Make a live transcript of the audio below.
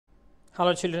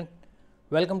Hello children,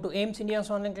 welcome to aimsindia's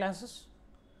online classes.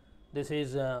 This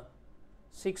is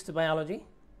 6th biology.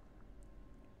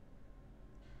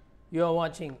 You are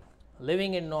watching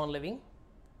living and non-living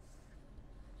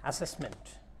assessment.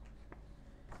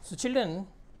 So children,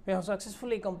 we have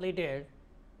successfully completed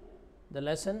the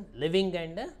lesson living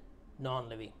and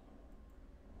non-living.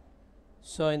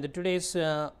 So in the today's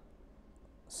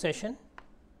session,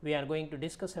 we are going to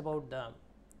discuss about the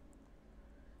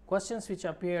questions which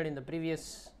appeared in the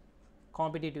previous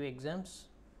competitive exams,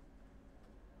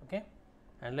 okay,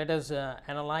 and let us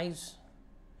analyze.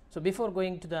 So before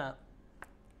going to the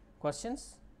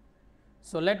questions,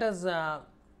 so let us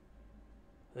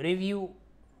review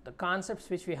the concepts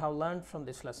which we have learned from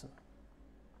this lesson.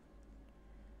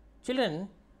 Children,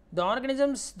 the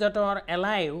organisms that are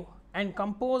alive and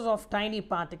composed of tiny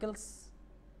particles,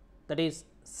 that is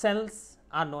cells,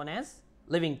 are known as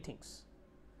living things.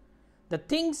 The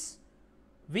things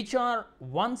which are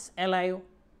once alive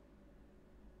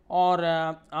or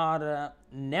are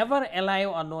never alive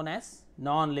are known as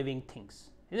non-living things,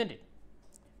 isn't it?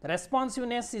 The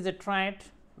responsiveness is a trait,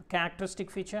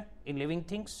 characteristic feature in living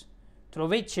things through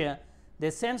which they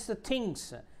sense the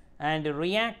things and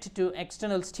react to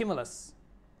external stimulus.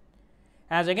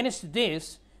 As against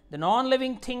this, the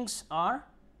non-living things are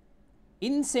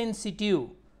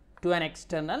insensitive to an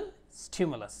external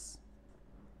stimulus.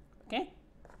 Okay.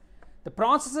 The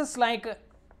processes like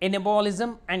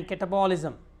anabolism and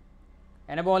catabolism.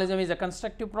 Anabolism is a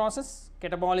constructive process,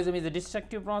 catabolism is a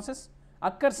destructive process,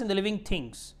 occurs in the living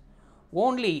things.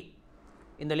 Only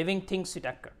in the living things it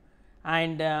occurs,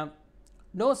 and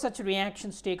no such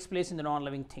reactions takes place in the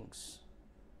non-living things.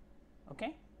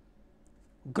 Okay.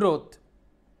 Growth.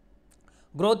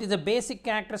 Growth is a basic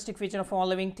characteristic feature of all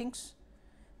living things.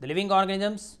 The living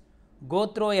organisms go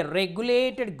through a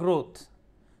regulated growth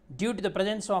due to the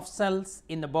presence of cells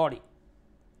in the body.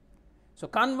 So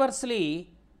conversely,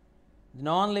 the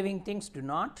non-living things do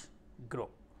not grow.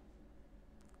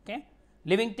 Okay.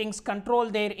 Living things control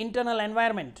their internal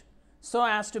environment so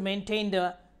as to maintain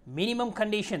the minimum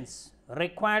conditions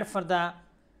required for the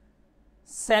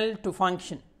cell to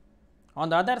function. On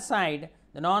the other side,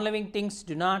 the non-living things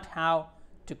do not have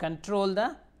to control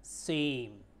the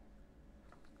same.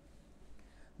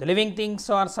 The living things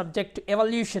are subject to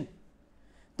evolution,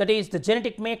 that is, the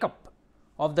genetic makeup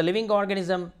of the living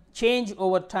organism change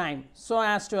over time so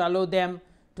as to allow them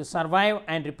to survive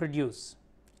and reproduce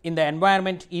in the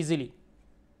environment easily.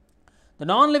 The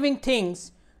non-living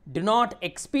things do not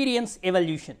experience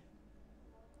evolution.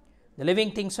 The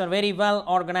living things are very well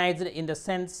organized in the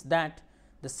sense that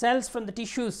the cells from the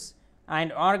tissues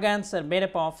and organs are made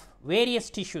up of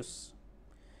various tissues.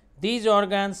 These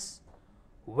organs,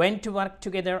 when to work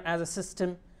together as a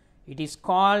system, it is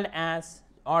called as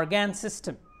organ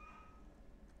system,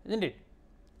 isn't it?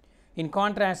 In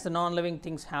contrast, the non-living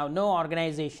things have no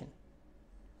organization.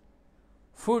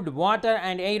 Food, water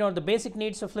and air are the basic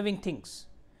needs of living things.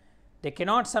 They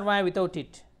cannot survive without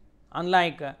it,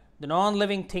 unlike the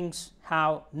non-living things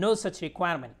have no such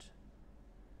requirement.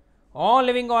 All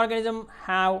living organisms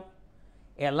have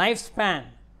a lifespan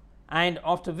and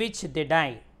after which they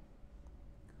die.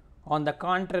 On the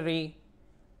contrary,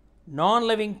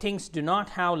 non-living things do not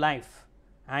have life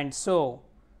and so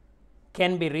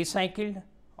can be recycled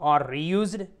or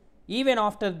reused even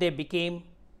after they became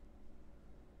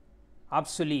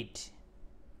obsolete.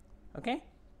 Okay?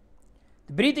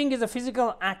 The breathing is a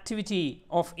physical activity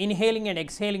of inhaling and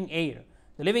exhaling air.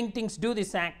 The living things do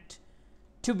this act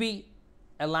to be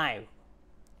alive.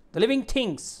 The living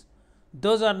things,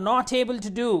 those are not able to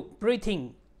do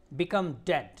breathing, become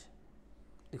dead.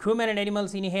 The human and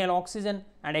animals inhale oxygen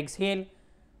and exhale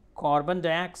carbon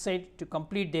dioxide to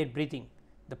complete their breathing.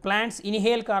 The plants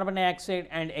inhale carbon dioxide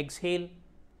and exhale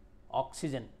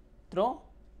oxygen through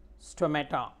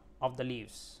stomata of the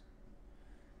leaves.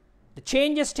 The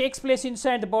changes takes place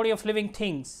inside the body of living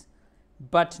things,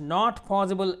 but not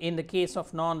possible in the case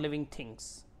of non-living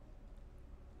things,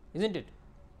 isn't it?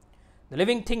 The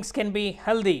living things can be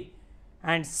healthy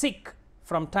and sick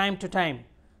from time to time,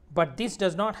 but this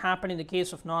does not happen in the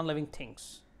case of non-living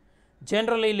things.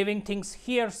 Generally, living things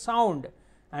hear sound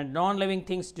and non-living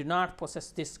things do not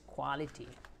possess this quality.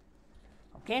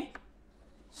 Okay?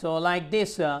 So, like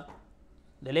this, the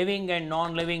living and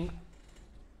non-living,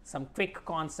 some quick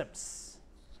concepts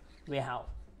we have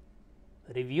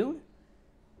reviewed.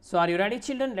 So, are you ready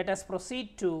children? Let us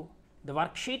proceed to the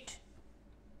worksheet.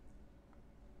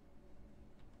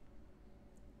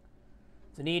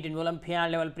 So, NEET and Olympiad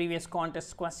level previous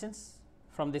contest questions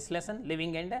from this lesson,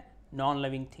 living and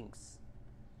non-living things.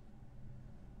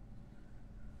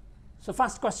 So,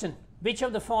 first question, which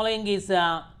of the following is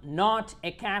not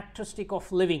a characteristic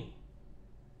of living?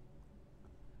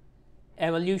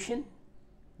 Evolution,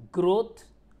 growth,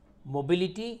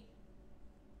 mobility,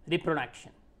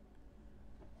 reproduction.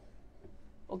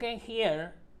 Okay,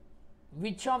 here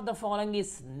which of the following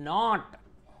is not?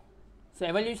 So,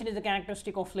 evolution is a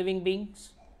characteristic of living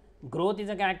beings, growth is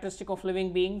a characteristic of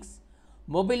living beings,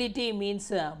 mobility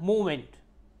means movement.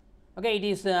 Okay, it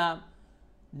is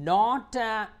not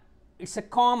it is a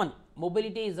common,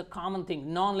 mobility is a common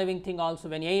thing, non-living thing also.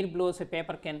 When air blows, a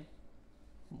paper can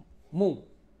move,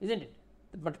 isn't it?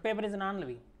 But paper is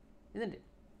non-living, isn't it?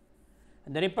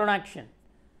 And the reproduction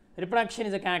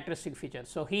is a characteristic feature.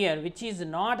 So, here which is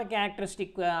not a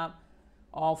characteristic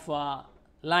of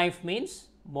life means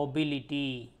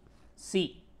mobility,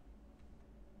 C.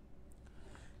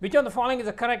 Which of the following is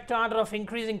the correct order of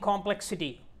increasing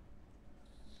complexity?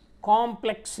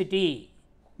 Complexity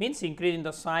means increase in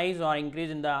the size or increase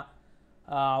in the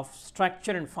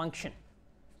structure and function.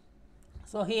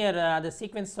 So, here the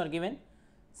sequences are given: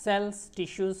 cells,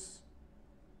 tissues,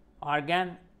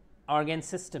 organ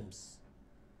systems,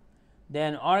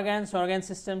 then organs, organ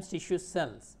systems, tissues,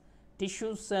 cells,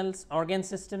 tissues, cells, organ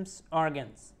systems,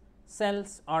 organs,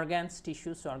 cells, organs,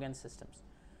 tissues, organ systems.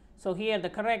 So, here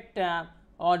the correct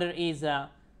order is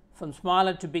from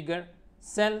smaller to bigger: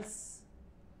 cells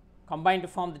combine to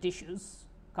form the tissues,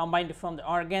 combine to form the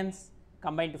organs,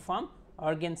 combine to form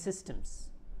organ systems.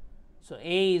 So,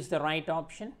 A is the right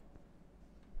option.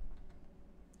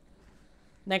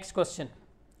 Next question,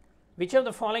 which of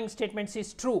the following statements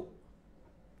is true?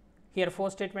 Here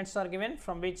 4 statements are given,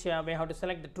 from which we have to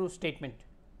select the true statement.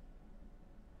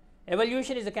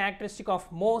 Evolution is a characteristic of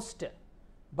most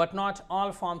but not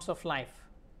all forms of life.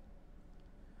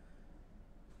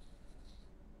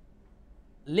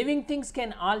 Living things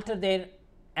can alter their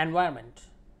environment.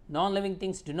 Non-living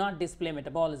things do not display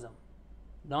metabolism.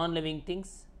 Non-living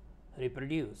things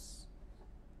reproduce.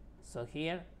 So,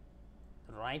 here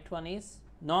the right one is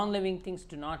non-living things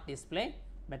do not display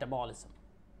metabolism.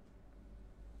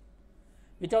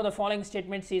 Which of the following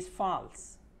statements is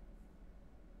false?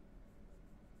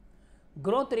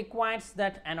 Growth requires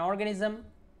that an organism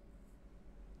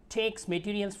takes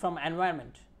materials from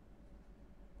environment.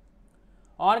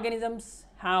 Organisms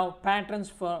have patterns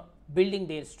for building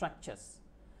their structures.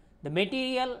 The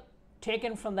material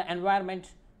taken from the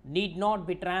environment need not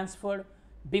be transferred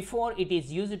before it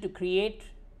is used to create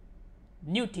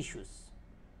new tissues.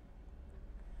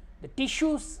 The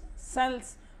tissues,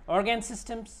 cells, organ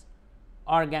systems,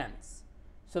 organs.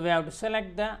 So, we have to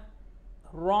select the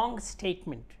wrong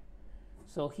statement.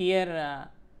 So, here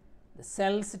the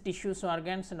cells, tissues,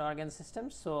 organs and organ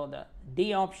systems. So, the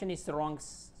D option is the wrong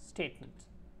statement.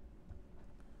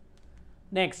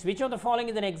 Next, which of the following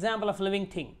is an example of living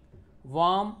thing?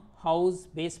 Worm, house,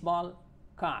 baseball,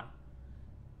 car.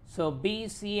 So, B,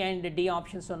 C and D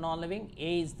options are non-living,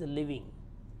 A is the living.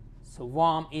 So,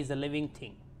 worm is a living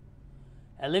thing.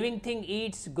 A living thing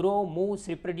eats, grows, moves,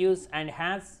 reproduces and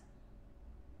has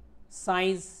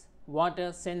size,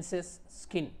 water, senses,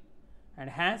 skin, and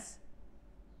has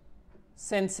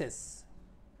senses.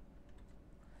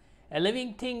 A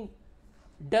living thing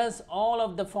does all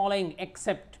of the following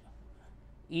except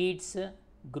eats,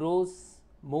 grows,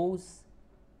 moves,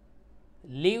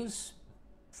 lives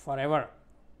forever.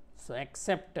 So,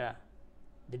 except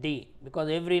the D, because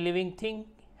every living thing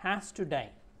has to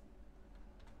die.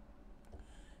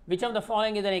 Which of the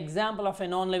following is an example of a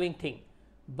non-living thing?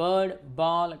 Bird,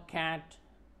 ball, cat,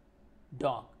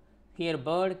 dog. Here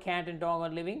bird, cat and dog are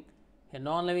living. A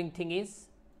non-living thing is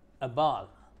a ball.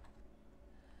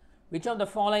 Which of the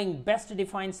following best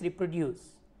defines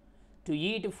reproduce? To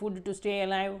eat food to stay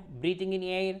alive, breathing in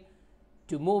air,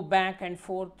 to move back and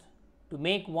forth, to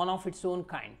make one of its own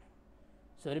kind.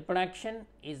 So, reproduction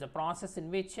is the process in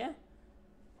which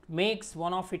makes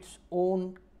one of its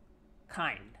own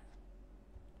kind.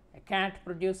 A cat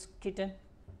produces kitten,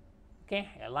 okay.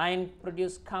 A lion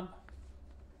produces cub.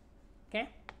 Okay.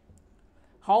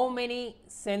 How many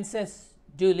senses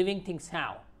do living things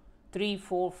have? 3,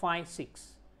 4, 5,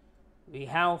 6. We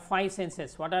have 5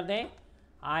 senses. What are they?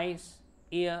 Eyes,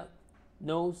 ear,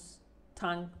 nose,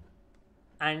 tongue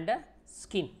and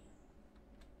skin.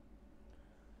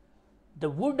 The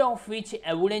wood of which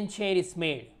a wooden chair is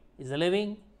made is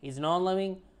living, is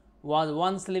non-living, was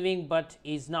once living but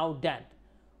is now dead,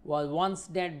 was once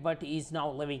dead but is now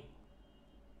living.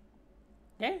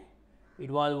 Okay.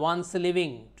 It was once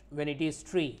living when it is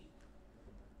tree,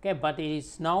 okay, but it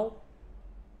is now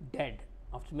dead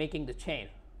after making the chair.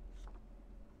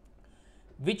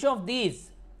 Which of these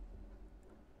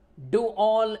do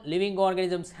all living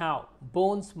organisms have?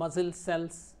 Bones, muscles,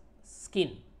 cells,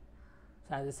 skin.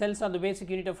 So, as the cells are the basic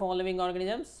unit of all living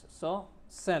organisms, so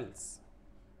cells.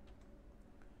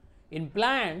 In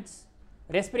plants,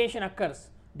 respiration occurs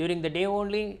during the day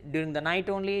only, during the night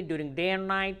only, during day and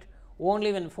night,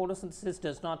 only when photosynthesis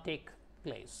does not take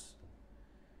place.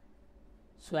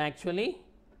 So, actually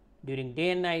during day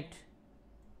and night,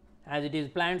 as it is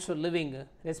plants are living,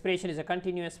 respiration is a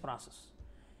continuous process.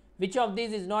 Which of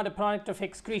these is not a product of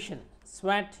excretion?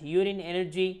 Sweat, urine,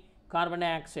 energy, carbon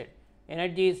dioxide.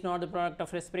 Energy is not the product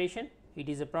of respiration, it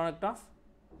is a product of,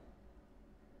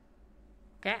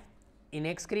 okay. In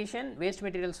excretion, waste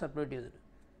materials are produced.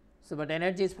 So, but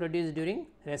energy is produced during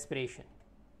respiration.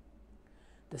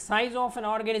 The size of an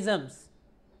organism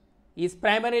is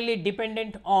primarily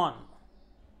dependent on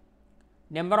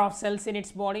number of cells in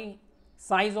its body,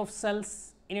 size of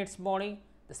cells in its body,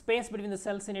 the space between the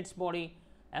cells in its body,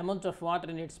 amount of water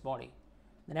in its body.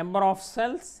 The number of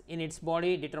cells in its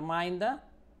body determine the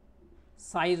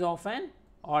size of an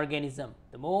organism.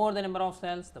 The more the number of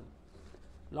cells, the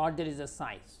larger is the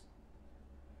size.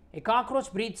 A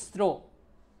cockroach breathes through.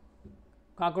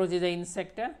 Cockroach is an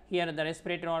insect. Here the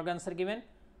respiratory organs are given: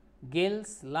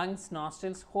 gills, lungs,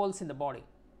 nostrils, holes in the body.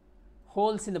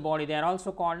 Holes in the body, they are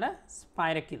also called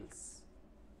spiracles.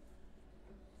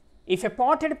 If a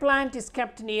potted plant is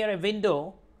kept near a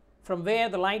window from where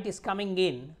the light is coming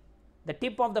in, the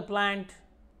tip of the plant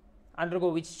undergo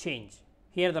which change?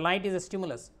 Here the light is a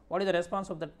stimulus. What is the response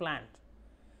of that plant?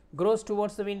 Grows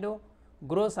towards the window,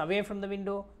 grows away from the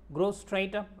window, grows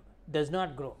straight up, does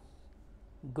not grow,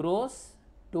 grows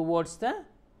towards the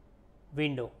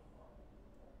window.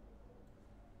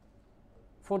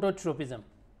 Phototropism.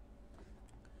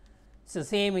 So,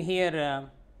 same here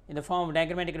in the form of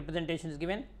diagrammatic representation is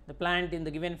given. The plant in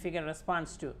the given figure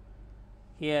responds to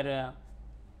here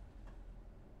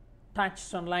touch,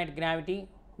 sunlight, gravity,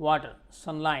 water,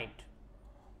 sunlight.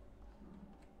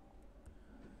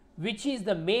 Which is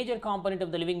the major component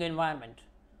of the living environment?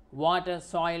 Water,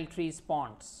 soil, trees,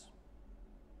 ponds.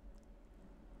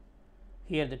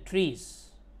 Here the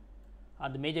trees are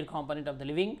the major component of the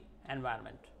living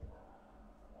environment.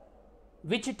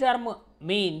 Which term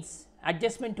means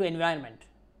adjustment to environment?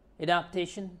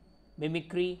 Adaptation,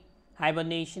 mimicry,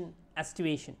 hibernation,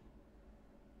 estivation.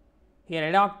 Here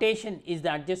adaptation is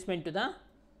the adjustment to the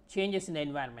changes in the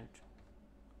environment.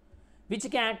 Which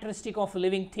characteristic of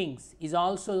living things is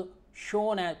also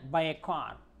shown by a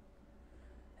car?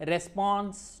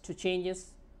 Response to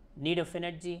changes, need of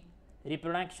energy,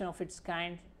 reproduction of its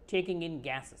kind, taking in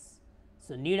gases.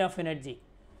 So, need of energy.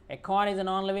 A car is a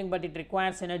non-living, but it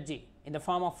requires energy in the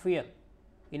form of fuel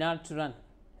in order to run,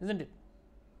 isn't it?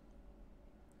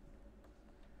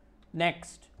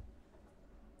 Next,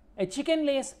 a chicken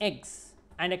lays eggs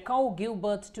and a cow gives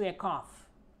birth to a calf.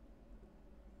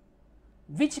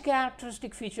 Which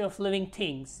characteristic feature of living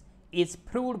things is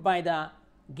proved by the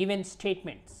given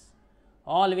statements?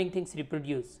 All living things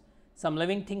reproduce, some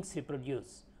living things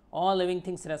reproduce, all living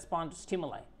things respond to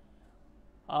stimuli,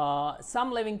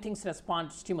 some living things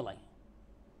respond to stimuli.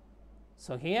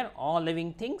 So, here all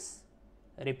living things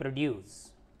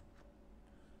reproduce.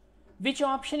 Which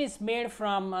option is made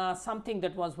from something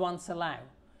that was once alive?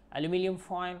 Aluminum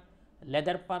foil,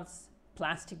 leather purse,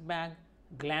 plastic bag,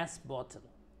 glass bottle.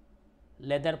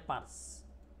 Leather purse.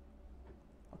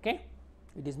 Okay?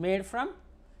 It is made from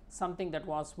something that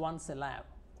was once alive.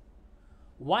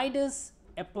 Why does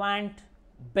a plant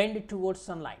bend towards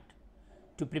sunlight?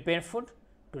 To prepare food,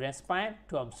 to respire,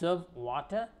 to absorb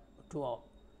water, to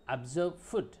absorb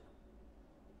food.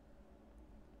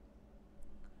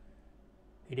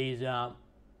 It is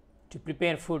to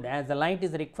prepare food, as the light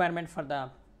is a requirement for the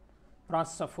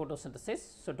process of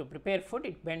photosynthesis. So, to prepare food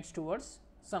it bends towards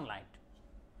sunlight.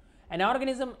 An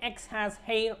organism X has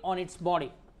hair on its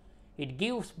body. It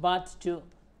gives birth to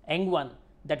young one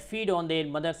that feed on their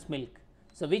mother's milk.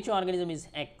 So, which organism is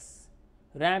X?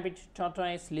 Rabbit,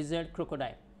 tortoise, lizard,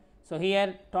 crocodile. So,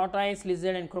 here tortoise,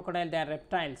 lizard and crocodile, they are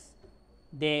reptiles.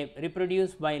 They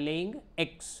reproduce by laying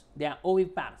eggs. They are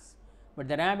oviparous. But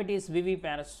the rabbit is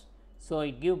viviparous. So,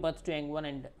 it gives birth to young one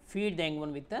and feed the young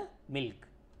one with the milk.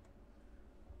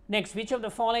 Next, which of the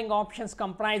following options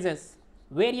comprises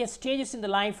various stages in the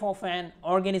life of an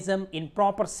organism in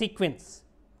proper sequence?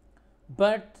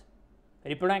 Birth,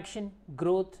 reproduction,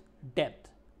 growth, death.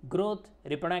 Growth,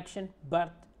 reproduction,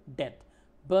 birth, death.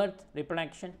 Birth,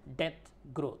 reproduction, death,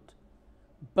 growth.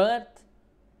 Birth,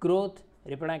 growth,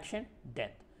 reproduction,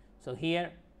 death. So,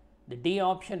 here the D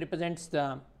option represents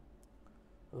the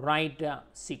right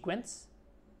sequence,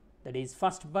 that is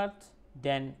first birth,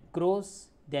 then grows,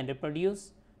 then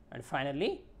reproduce and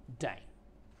finally die.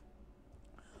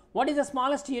 What is the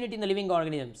smallest unit in the living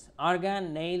organisms?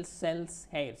 Organ, nails, cells,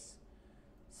 hairs.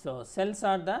 So, cells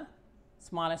are the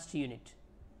smallest unit.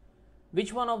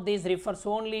 Which one of these refers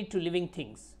only to living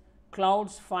things?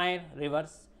 Clouds, fire,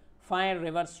 rivers,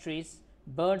 trees,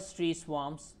 birds, trees,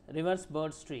 worms, rivers,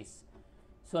 birds, trees.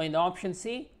 So, in the option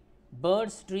C,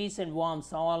 birds, trees and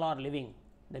worms all are living,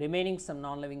 the remaining some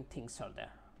non-living things are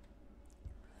there.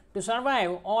 To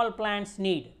survive, all plants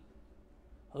need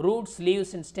roots,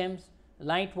 leaves and stems,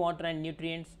 light, water and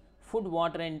nutrients, food,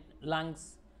 water and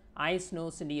lungs, eyes,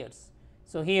 nose and ears.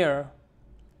 So, here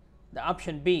the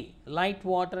option B, light,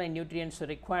 water and nutrients are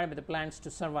required by the plants to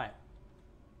survive.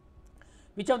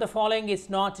 Which of the following is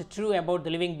not true about the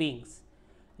living beings?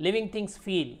 Living things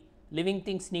feel, living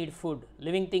things need food,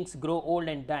 living things grow old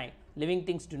and die, living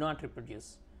things do not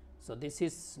reproduce. So, this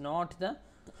is not the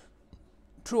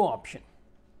true option.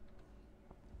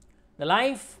 The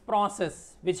life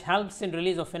process which helps in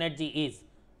release of energy is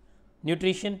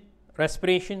nutrition,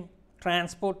 respiration,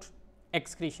 transport,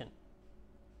 excretion.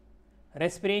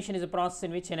 Respiration is a process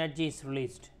in which energy is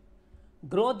released.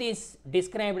 Growth is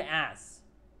described as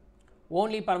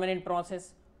only permanent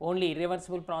process, only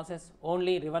irreversible process,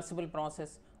 only reversible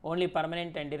process, only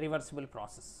permanent and irreversible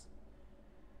process.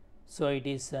 So, it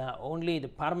is only the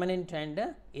permanent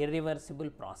and irreversible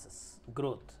process,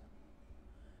 growth.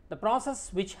 The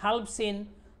process which helps in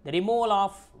the removal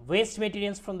of waste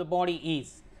materials from the body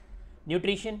is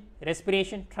nutrition,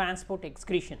 respiration, transport,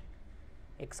 excretion.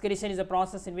 Excretion is a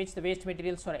process in which the waste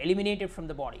materials are eliminated from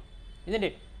the body, isn't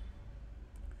it?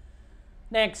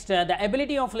 Next, the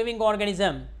ability of living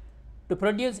organism to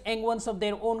produce young ones of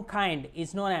their own kind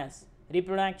is known as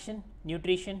reproduction,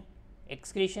 nutrition,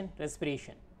 excretion,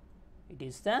 respiration. It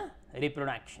is the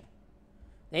reproduction.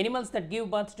 The animals that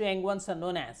give birth to young ones are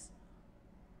known as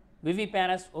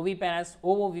viviparous, oviparous,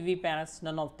 ovoviviparous,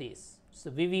 none of these.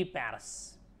 So,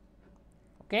 viviparous.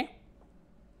 Okay.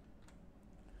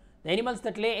 The animals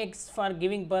that lay eggs for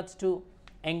giving birth to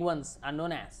young ones are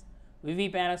known as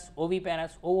viviparous,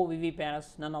 oviparous,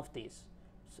 ovoviviparous, none of these.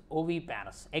 So,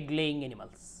 oviparous, egg laying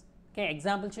animals. Okay.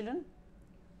 Example children,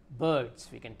 birds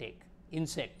we can take,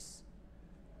 insects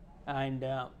and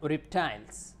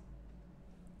reptiles.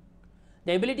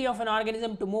 The ability of an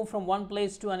organism to move from one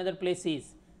place to another place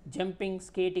is jumping,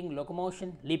 skating,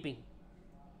 locomotion, leaping.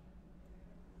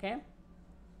 Okay.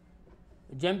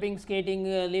 Jumping, skating,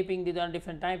 leaping, these are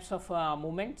different types of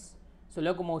movements. So,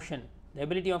 locomotion, the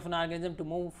ability of an organism to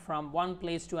move from one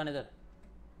place to another.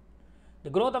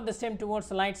 The growth of the stem towards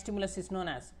the light stimulus is known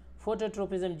as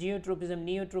phototropism, geotropism,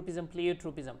 neotropism,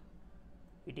 pleiotropism.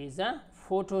 It is a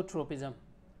phototropism.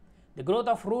 The growth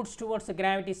of roots towards the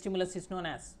gravity stimulus is known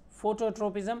as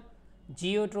phototropism,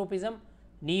 geotropism,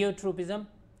 neotropism,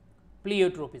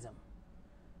 pleiotropism.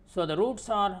 So, the roots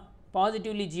are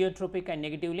positively geotropic and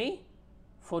negatively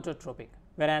phototropic,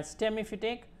 whereas stem if you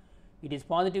take, it is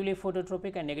positively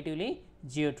phototropic and negatively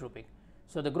geotropic.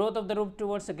 So, the growth of the root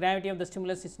towards the gravity of the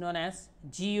stimulus is known as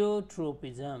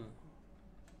geotropism.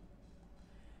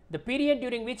 The period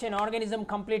during which an organism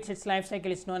completes its life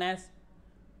cycle is known as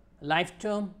life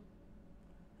term,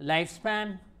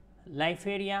 lifespan, life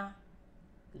area,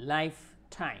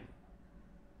 lifetime.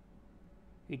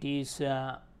 It is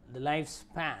the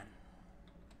lifespan.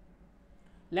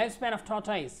 Lifespan of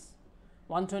tortoise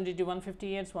 120 to 150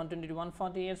 years, 120 to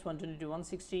 140 years, 120 to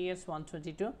 160 years,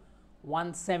 120 to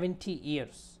 170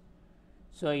 years.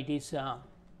 So, it is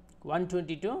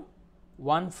 120 to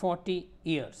 140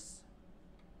 years.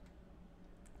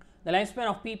 The lifespan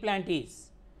of pea plant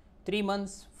is 3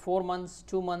 months, 4 months,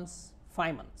 2 months,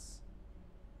 5 months.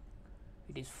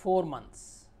 It is 4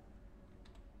 months.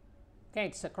 Okay,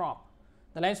 it is a crop.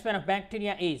 The lifespan of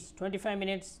bacteria is 25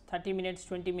 minutes, 30 minutes,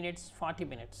 20 minutes, 40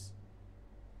 minutes.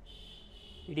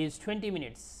 It is 20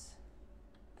 minutes.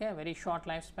 Okay, very short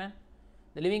lifespan.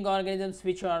 The living organisms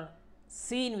which are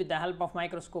seen with the help of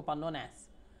microscope are known as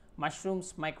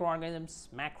mushrooms, microorganisms,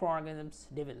 macroorganisms,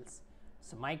 devils.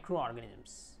 So,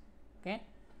 microorganisms. Okay.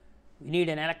 We need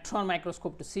an electron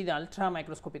microscope to see the ultra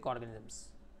microscopic organisms.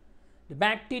 The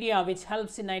bacteria which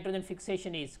helps in nitrogen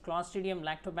fixation is Clostridium,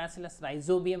 Lactobacillus,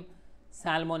 Rhizobium,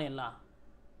 Salmonella.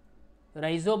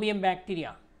 Rhizobium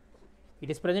bacteria, it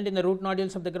is present in the root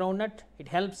nodules of the groundnut. It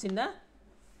helps in the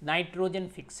nitrogen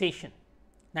fixation,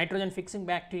 nitrogen fixing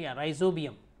bacteria,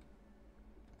 Rhizobium.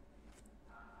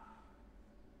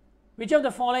 Which of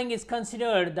the following is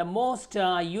considered the most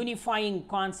unifying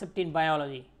concept in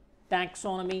biology?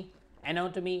 Taxonomy,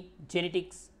 anatomy,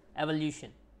 genetics,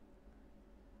 evolution.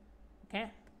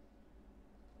 Okay.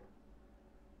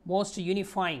 Most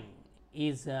unifying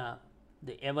is the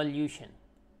evolution.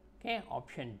 Okay.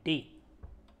 Option D.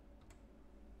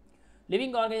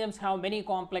 Living organisms have many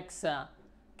complex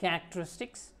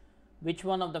characteristics. Which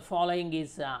one of the following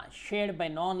is shared by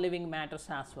non-living matters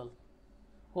as well?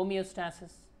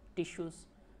 Homeostasis, tissues,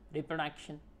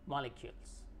 reproduction,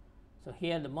 molecules. So,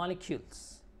 here the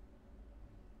molecules,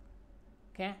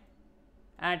 okay.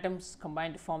 Atoms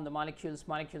combine to form the molecules,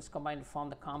 molecules combine to form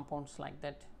the compounds, like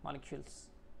that, molecules.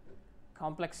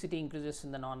 Complexity increases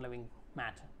in the non-living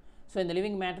matter. So, in the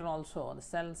living matter also, the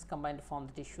cells combine to form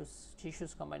the tissues,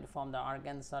 tissues combine to form the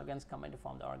organs, organs combine to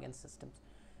form the organ systems.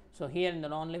 So, here in the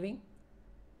non-living,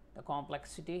 the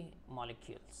complexity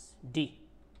molecules. D.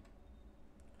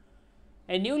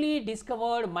 A newly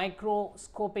discovered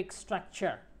microscopic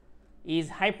structure is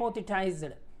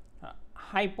hypothesized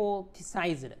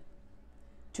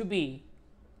to be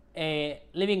a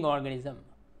living organism.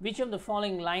 Which of the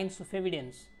following lines of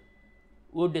evidence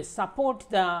would support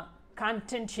the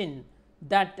contention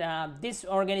that this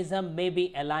organism may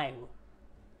be alive?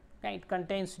 Okay, it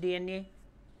contains DNA,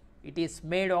 it is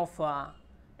made of a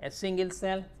single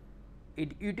cell,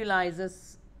 it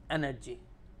utilizes energy,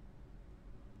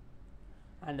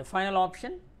 and the final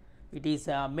option, it is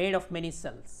made of many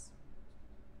cells.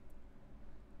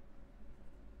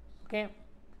 Okay.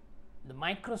 The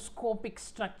microscopic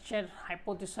structure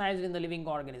hypothesized in the living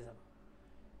organism,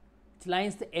 it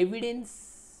lines the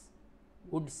evidence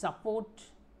would support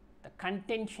the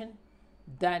contention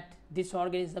that this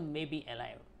organism may be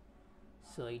alive.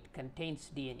 So, it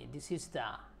contains DNA. This is the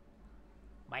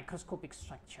microscopic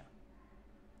structure.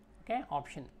 Okay.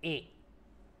 Option A.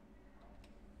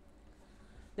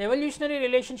 The evolutionary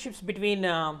relationships between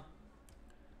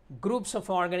groups of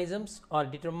organisms are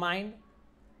determined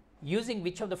using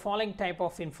which of the following type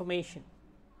of information?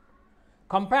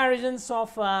 Comparisons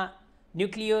of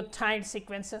nucleotide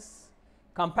sequences,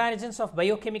 comparisons of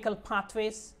biochemical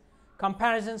pathways,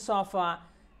 comparisons of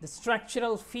the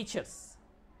structural features.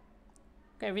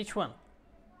 Okay, which one?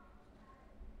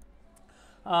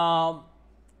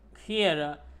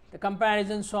 Here the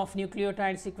comparisons of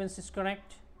nucleotide sequence is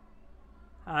correct,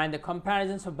 and the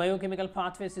comparisons of biochemical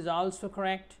pathways is also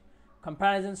correct.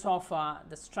 Comparisons of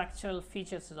the structural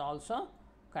features is also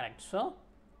correct. So,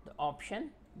 the option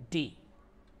D.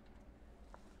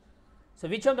 So,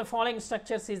 which of the following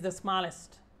structures is the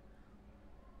smallest?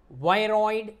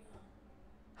 Viroid,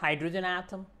 hydrogen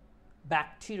atom,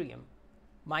 bacterium,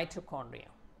 mitochondria.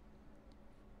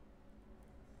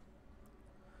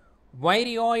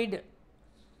 Viroid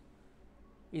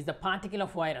is the particle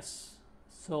of virus.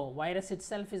 So, virus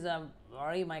itself is a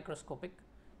very microscopic.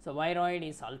 So, viroid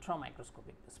is ultra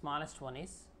microscopic, the smallest one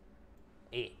is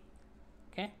A.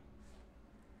 Okay.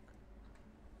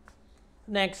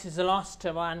 Next is the last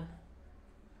one.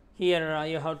 Here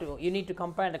you need to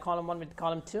compare the column 1 with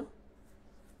column 2.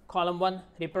 Column 1,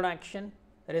 reproduction,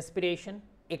 respiration,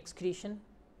 excretion,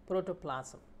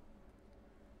 protoplasm.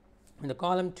 In the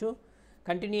column 2,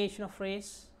 continuation of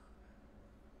race,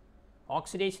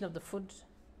 oxidation of the food,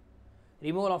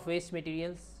 removal of waste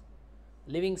materials,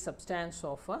 living substance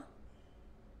of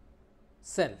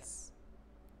cells.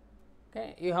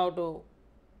 Okay, you have to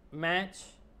match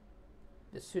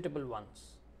the suitable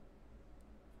ones.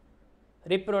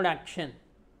 Reproduction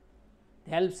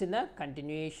helps in the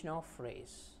continuation of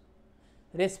race.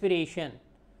 Respiration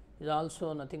is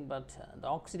also nothing but the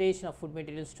oxidation of food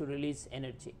materials to release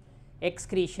energy.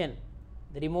 Excretion,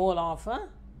 the removal of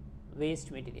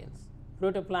waste materials.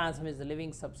 Protoplasm is the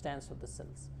living substance of the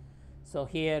cells. So,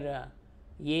 here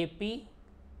AP,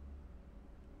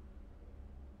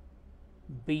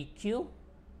 BQ,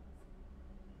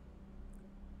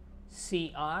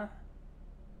 CR,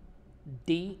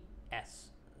 DS.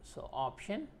 So,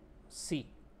 option C.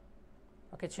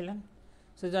 Okay, children.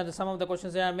 So, these are some of the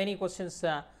questions. There are many questions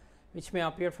which may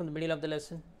appear from the middle of the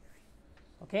lesson.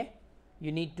 Okay,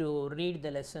 you need to read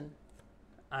the lesson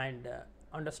and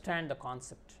understand the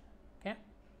concept. Okay.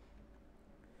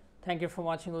 Thank you for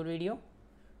watching our video.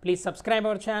 Please subscribe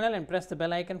our channel and press the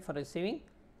bell icon for receiving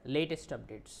latest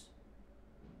updates.